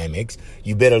learn dynamics.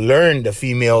 You better learn the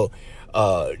female,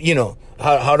 how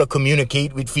to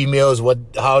communicate with females,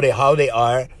 how they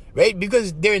are, right?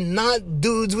 Because they're not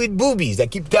dudes with boobies. I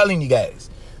keep telling you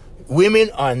guys. Women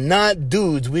are not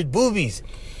dudes with boobies.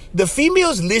 The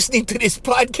females listening to this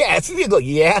podcast, they go,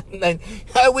 yeah,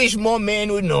 I wish more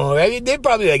men would know, right? They're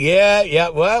probably like, yeah,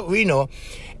 well, we know.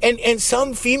 And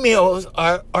some females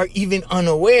are even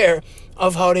unaware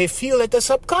of how they feel at the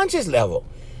subconscious level.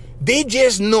 They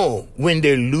just know when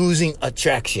they're losing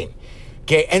attraction.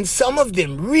 Okay, and some of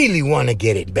them really want to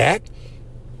get it back.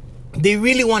 They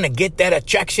really want to get that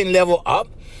attraction level up,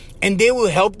 and they will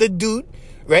help the dude,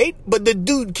 right? But the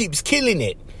dude keeps killing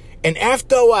it. And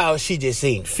after a while, she just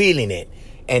ain't feeling it.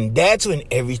 And that's when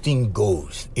everything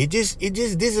goes. It just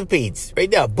dissipates right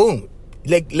there. Boom.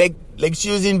 Like she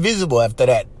was invisible after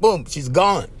that. Boom. She's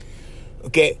gone.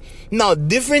 Okay. Now,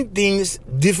 different things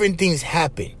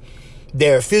happen.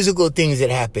 There are physical things that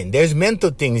happen. There's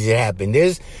mental things that happen.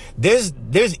 There's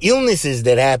illnesses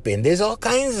that happen. There's all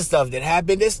kinds of stuff that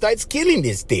happen that starts killing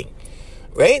this thing.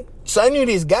 Right? So I knew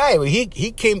this guy.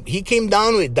 He came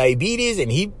down with diabetes,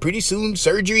 and he pretty soon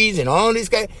surgeries and all this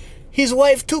guy. His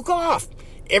wife took off.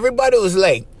 Everybody was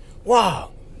like,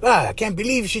 wow, I can't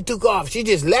believe she took off. She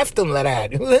just left him like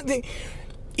that.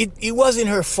 It wasn't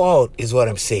her fault, is what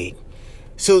I'm saying.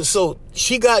 So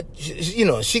she got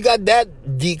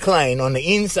that decline on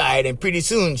the inside, and pretty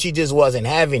soon she just wasn't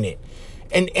having it.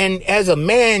 And as a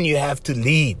man, you have to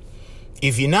lead.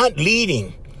 If you're not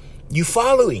leading, you're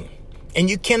following. And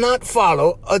you cannot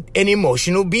follow an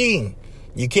emotional being.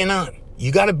 You cannot.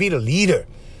 You got to be the leader.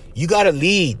 You got to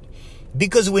lead.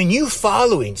 Because when you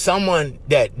following someone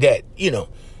that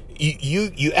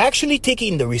you actually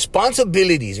taking the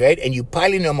responsibilities, right? And you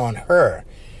piling them on her.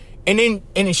 And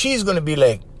then she's going to be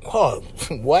like, oh,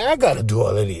 why I got to do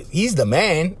all of this? He's the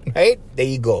man, right? There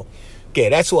you go. Okay,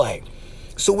 that's why.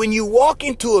 So when you walk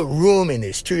into a room and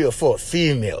there's 3 or 4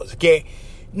 females, okay?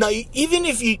 Now, even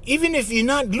if you're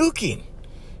not looking,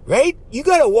 right? You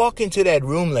got to walk into that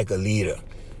room like a leader.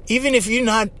 Even if you're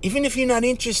not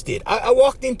interested. I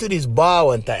walked into this bar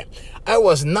one time. I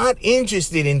was not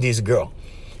interested in this girl,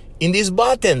 in this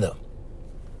bartender.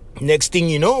 Next thing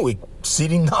you know, we're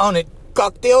sitting down at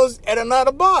cocktails at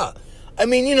another bar. I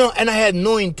mean, and I had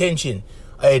no intention.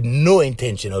 I had no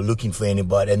intention of looking for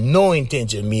anybody. I had no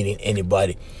intention of meeting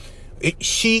anybody.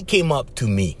 She came up to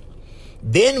me.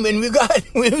 Then when we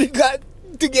got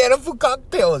together for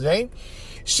cocktails, right?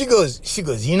 She goes,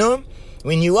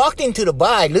 when you walked into the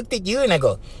bar, I looked at you and I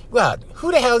go, wow,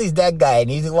 who the hell is that guy? And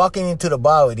he's walking into the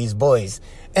bar with these boys.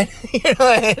 And, and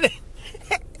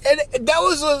that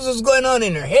was what was going on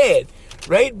in her head,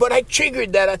 right? But I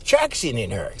triggered that attraction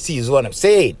in her. See, is what I'm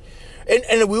saying.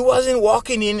 And we wasn't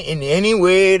walking in any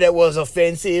way that was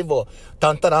offensive or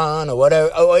tantaran or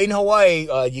whatever. Or in Hawaii,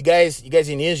 you guys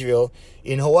in Israel,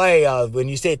 in Hawaii, when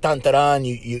you say tantaran,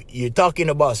 you're talking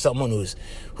about someone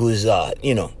who's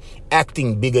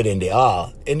acting bigger than they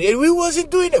are. And we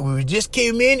wasn't doing that. We just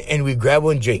came in and we grabbed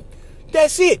one drink.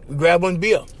 That's it. We grabbed one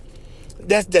beer.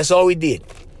 That's all we did.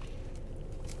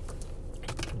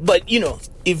 But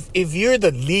if you're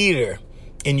the leader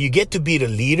and you get to be the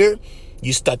leader,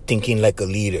 you start thinking like a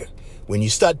leader. When you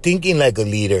start thinking like a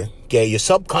leader, okay, your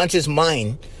subconscious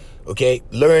mind, okay,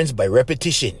 learns by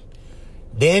repetition.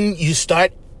 Then you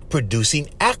start producing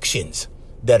actions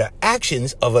that are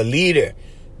actions of a leader.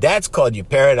 That's called your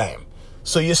paradigm.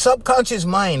 So your subconscious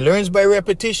mind learns by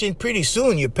repetition. Pretty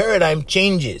soon your paradigm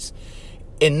changes.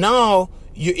 And now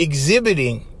you're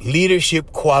exhibiting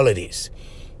leadership qualities.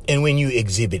 And when you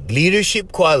exhibit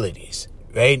leadership qualities,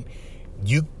 right,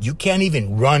 you can't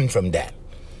even run from that.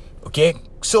 Okay?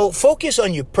 So focus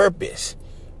on your purpose.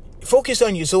 So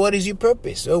what is your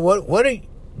purpose? So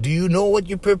do you know what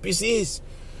your purpose is?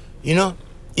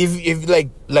 If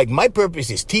like my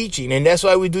purpose is teaching, and that's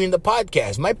why we're doing the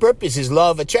podcast. My purpose is law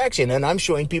of attraction, and I'm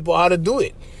showing people how to do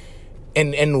it.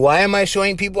 And why am I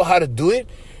showing people how to do it?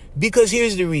 Because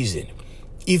here's the reason.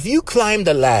 If you climb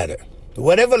the ladder,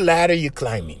 whatever ladder you're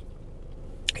climbing,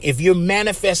 if you're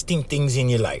manifesting things in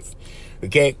your life,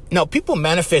 okay? Now, people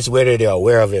manifest whether they're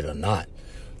aware of it or not,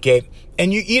 okay?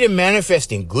 And you're either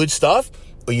manifesting good stuff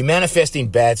or you're manifesting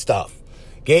bad stuff,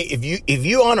 okay? If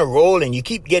you're on a roll and you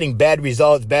keep getting bad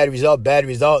results,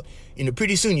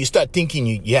 pretty soon you start thinking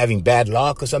you're having bad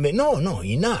luck or something. No,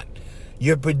 you're not.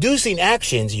 You're producing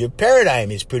actions. Your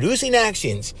paradigm is producing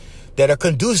actions that are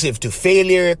conducive to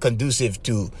failure, conducive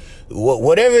to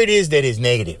whatever it is that is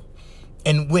negative.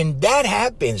 And when that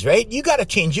happens, right, you got to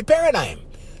change your paradigm.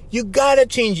 You got to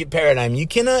change your paradigm. You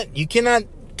cannot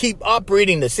keep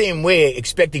operating the same way,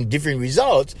 expecting different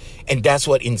results. And that's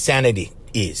what insanity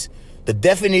is. The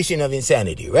definition of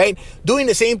insanity, right? Doing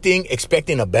the same thing,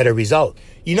 expecting a better result.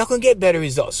 You're not going to get better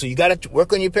results. So you got to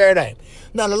work on your paradigm.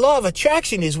 Now, the law of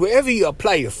attraction is wherever you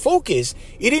apply your focus,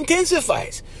 it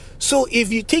intensifies. So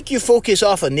if you take your focus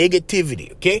off of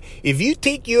negativity, okay? If you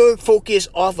take your focus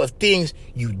off of things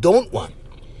you don't want,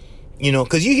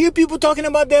 because you hear people talking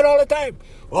about that all the time.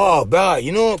 Oh,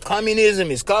 bro,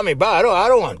 communism is coming. Bro, I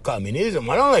don't want communism.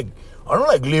 I don't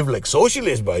like live like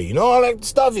socialists, bro. All that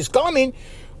stuff is coming.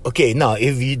 Okay, now,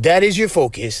 if that is your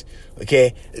focus,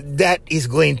 okay, that is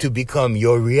going to become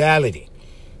your reality,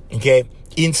 okay,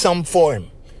 in some form.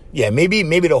 Yeah, maybe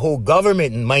the whole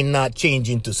government might not change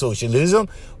into socialism,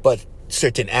 but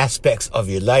certain aspects of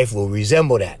your life will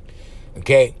resemble that,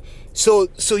 okay? So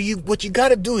what you got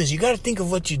to do is you got to think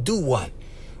of what you do want.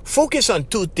 Focus on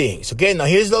 2 things, okay? Now,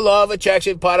 here's the law of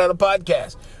attraction part of the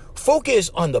podcast.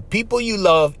 Focus on the people you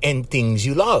love and things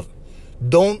you love.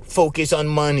 Don't focus on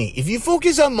money. If you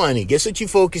focus on money, guess what you're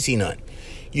focusing on?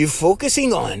 You're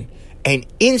focusing on an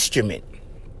instrument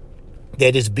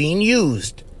that is being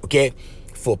used, okay,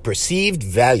 for perceived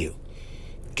value.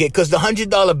 Okay, because the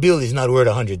 $100 bill is not worth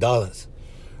 $100.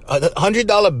 The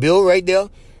 $100 bill right there,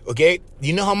 okay,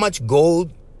 you know how much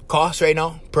gold costs right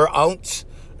now per ounce?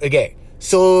 Okay,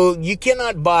 so you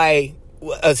cannot buy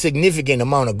a significant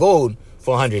amount of gold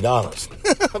for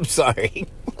 $100. I'm sorry.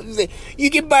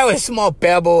 You can buy a small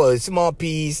pebble or a small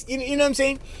piece. You know what I'm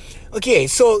saying? Okay,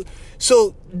 so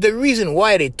the reason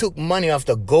why they took money off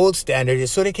the gold standard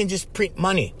is so they can just print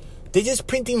money. They're just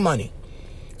printing money.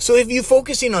 So if you're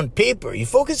focusing on paper, you're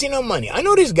focusing on money. I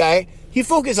know this guy, he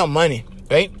focused on money,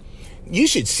 right? You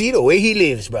should see the way he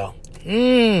lives, bro.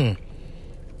 You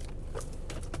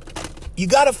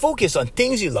got to focus on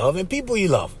things you love and people you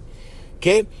love.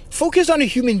 Okay? Focus on a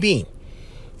human being.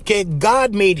 Okay?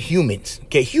 God made humans.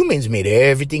 Okay? Humans made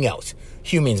everything else.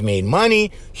 Humans made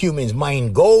money. Humans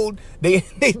mine gold. They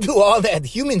do all that.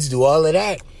 Humans do all of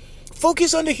that.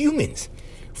 Focus on the humans.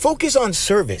 Focus on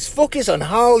service. Focus on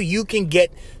how you can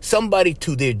get somebody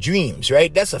to their dreams,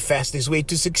 right? That's the fastest way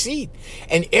to succeed.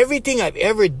 And everything I've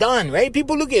ever done, right?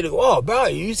 People look at it, oh, bro,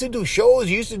 you used to do shows,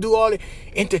 you used to do all the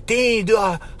entertaining,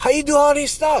 how you do all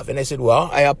this stuff? And I said, well,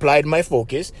 I applied my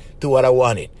focus to what I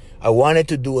wanted. I wanted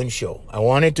to do a show. I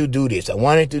wanted to do this. I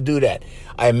wanted to do that.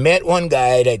 I met one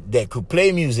guy that could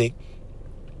play music,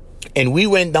 and we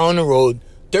went down the road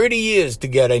 30 years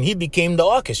together, and he became the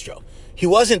orchestra. He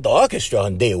wasn't the orchestra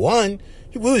on day one.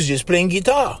 He was just playing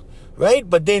guitar, right?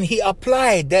 But then he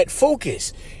applied that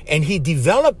focus and he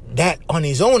developed that on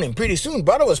his own. And pretty soon,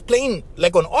 brother was playing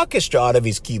like an orchestra out of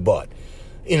his keyboard.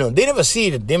 You know, they never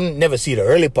see the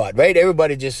early part, right?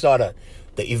 Everybody just saw the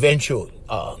eventual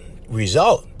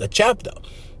result, the chapter.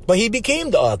 But he became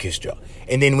the orchestra.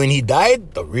 And then when he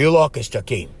died, the real orchestra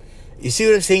came. You see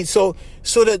what I'm saying? So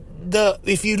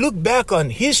if you look back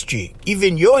on history,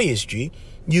 even your history,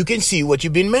 you can see what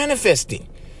you've been manifesting,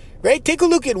 right? Take a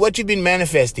look at what you've been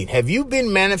manifesting. Have you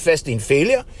been manifesting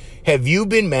failure? Have you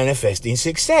been manifesting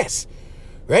success,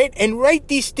 right? And write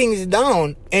these things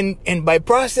down, and by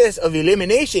process of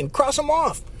elimination, cross them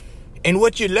off. And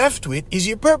what you're left with is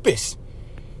your purpose.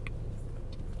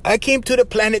 I came to the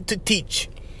planet to teach,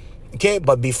 okay?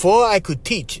 But before I could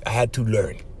teach, I had to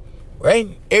learn, right?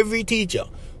 Every teacher.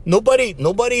 Nobody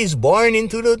is born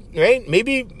into the, right?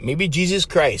 Maybe Jesus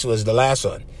Christ was the last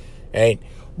one, right?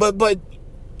 But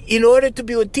in order to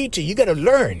be a teacher, you got to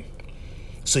learn.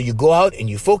 So you go out and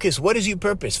you focus. What is your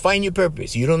purpose? Find your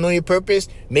purpose. You don't know your purpose?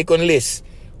 Make a list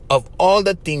of all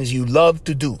the things you love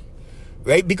to do,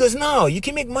 right? Because now you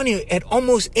can make money at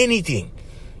almost anything.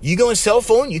 You go on cell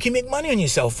phone, you can make money on your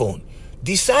cell phone.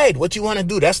 Decide what you want to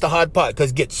do. That's the hard part,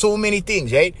 because get so many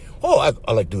things, right? Oh,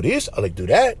 I like to do this. I like to do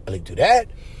that. I like to do that.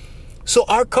 So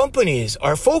our companies,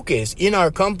 our focus in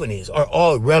our companies are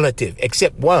all relative,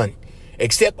 except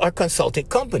our consulting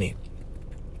company.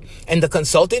 And the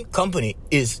consultant company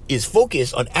is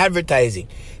focused on advertising.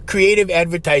 Creative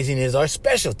advertising is our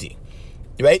specialty,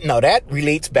 right? Now that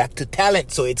relates back to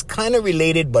talent. So it's kind of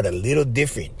related, but a little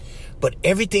different. But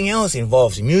everything else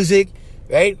involves music,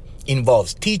 right?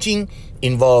 Involves teaching,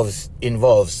 involves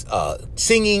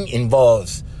singing,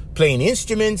 involves playing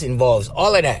instruments, involves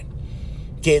all of that.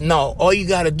 Okay, now all you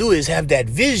got to do is have that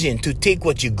vision to take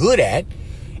what you're good at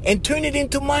and turn it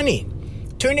into money.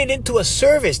 Turn it into a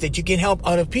service that you can help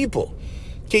other people.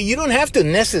 Okay, you don't have to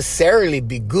necessarily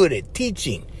be good at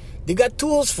teaching. They got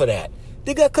tools for that.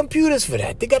 They got computers for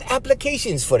that. They got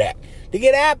applications for that. They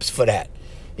get apps for that.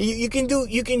 You can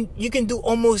do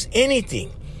almost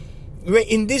anything.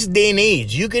 In this day and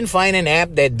age, you can find an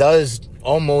app that does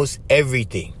almost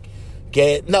everything.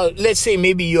 Okay, now let's say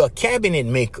maybe you're a cabinet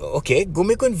maker. Okay, go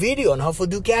make a video on how to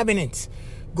do cabinets.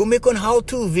 Go make a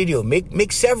how-to video.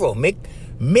 Make several.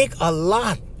 Make a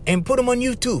lot and put them on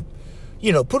YouTube.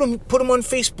 You know, put them on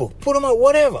Facebook. Put them on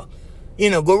whatever. You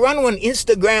know, go run one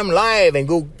Instagram live and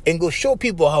go show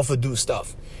people how to do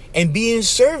stuff and be in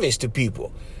service to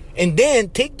people. And then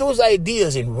take those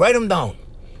ideas and write them down.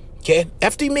 Okay,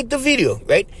 after you make the video,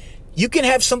 right? You can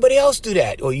have somebody else do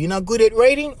that. Or you're not good at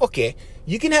writing? Okay,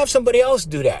 you can have somebody else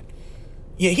do that.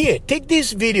 Yeah, here, take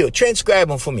this video, transcribe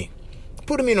them for me.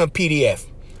 Put them in a PDF.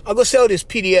 I'll go sell this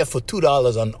PDF for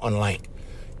 $2 online.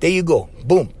 There you go.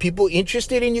 Boom. People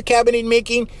interested in your cabinet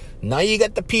making. Now you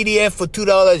got the PDF for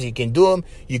 $2. You can do them.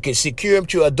 You can secure them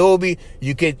through Adobe.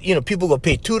 You can, people go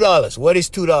pay $2. What is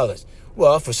 $2?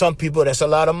 Well, for some people, that's a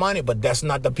lot of money, but that's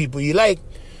not the people you like.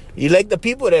 You like the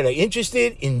people that are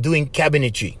interested in doing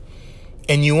cabinetry.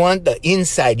 And you want the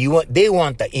inside. They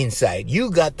want the inside. You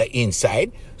got the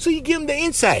inside. So you give them the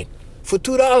inside for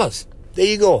 $2. There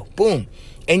you go. Boom.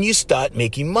 And you start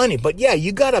making money. But yeah,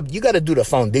 you gotta do the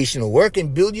foundational work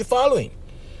and build your following.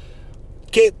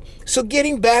 Okay. So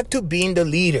getting back to being the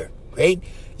leader, right?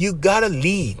 You gotta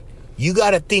lead. You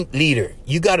gotta think leader.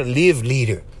 You gotta live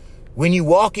leader. When you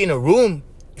walk in a room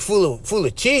full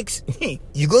of chicks,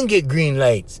 you're gonna get green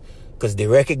lights because they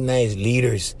recognize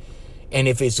leaders. And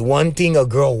if it's one thing a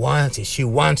girl wants, is she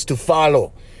wants to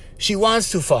follow. She wants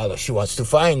to follow. She wants to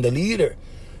find the leader.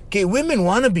 Okay, women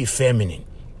want to be feminine.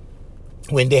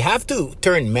 When they have to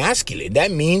turn masculine,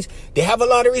 that means they have a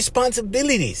lot of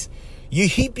responsibilities. You're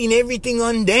heaping everything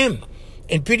on them.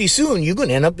 And pretty soon, you're going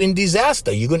to end up in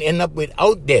disaster. You're going to end up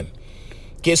without them.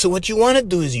 Okay, so what you want to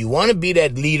do is you want to be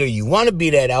that leader. You want to be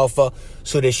that alpha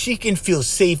so that she can feel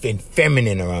safe and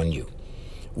feminine around you.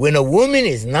 When a woman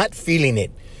is not feeling it,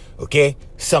 okay,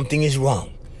 something is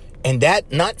wrong. And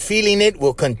that not feeling it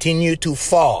will continue to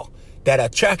fall. That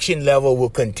attraction level will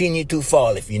continue to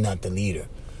fall if you're not the leader.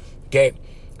 Okay,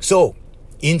 so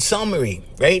in summary,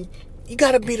 right, you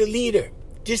got to be the leader.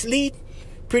 Just lead.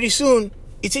 Pretty soon,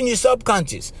 it's in your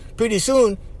subconscious. Pretty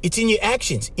soon, it's in your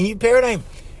actions, in your paradigm.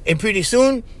 And pretty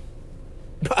soon,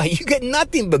 you get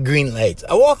nothing but green lights.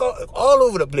 I walk all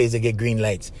over the place. I get green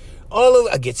lights. All over.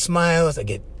 I get smiles. I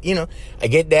get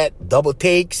that double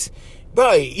takes.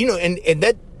 Bro, and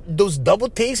that those double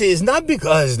takes is not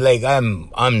because like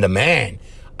I'm the man.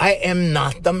 I am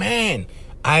not the man.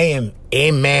 I am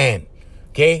a man.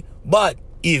 Okay? But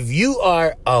if you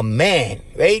are a man,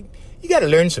 right? You got to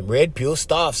learn some red pill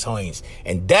stuff, Hines.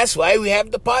 And that's why we have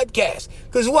the podcast.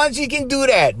 Because once you can do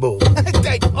that, boo.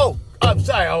 Oh, I'm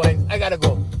sorry, Owen. I got to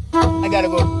go.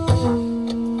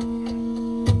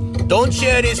 Don't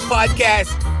share this podcast.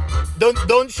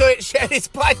 Don't share this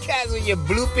podcast with your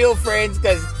blue pill friends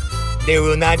because they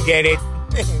will not get it.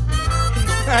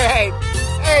 All right.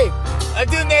 Hey,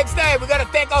 until next time, we got to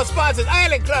thank our sponsors,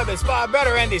 Island Club, Inspired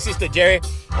Brother Randy, Sister Jerry.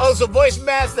 Also, Voice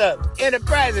Master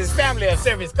Enterprises, family of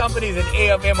service companies in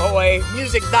AFM Hawaii,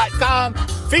 music.com,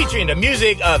 featuring the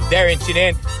music of Darren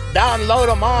Chinen. Download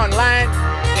them online.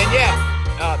 And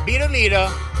yeah, be the leader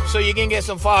so you can get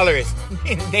some followers.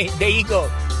 There you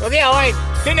go. Okay, all right.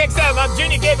 Till next time, I'm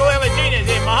Junior Keiko Eva Jr.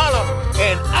 Mahalo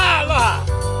and aloha.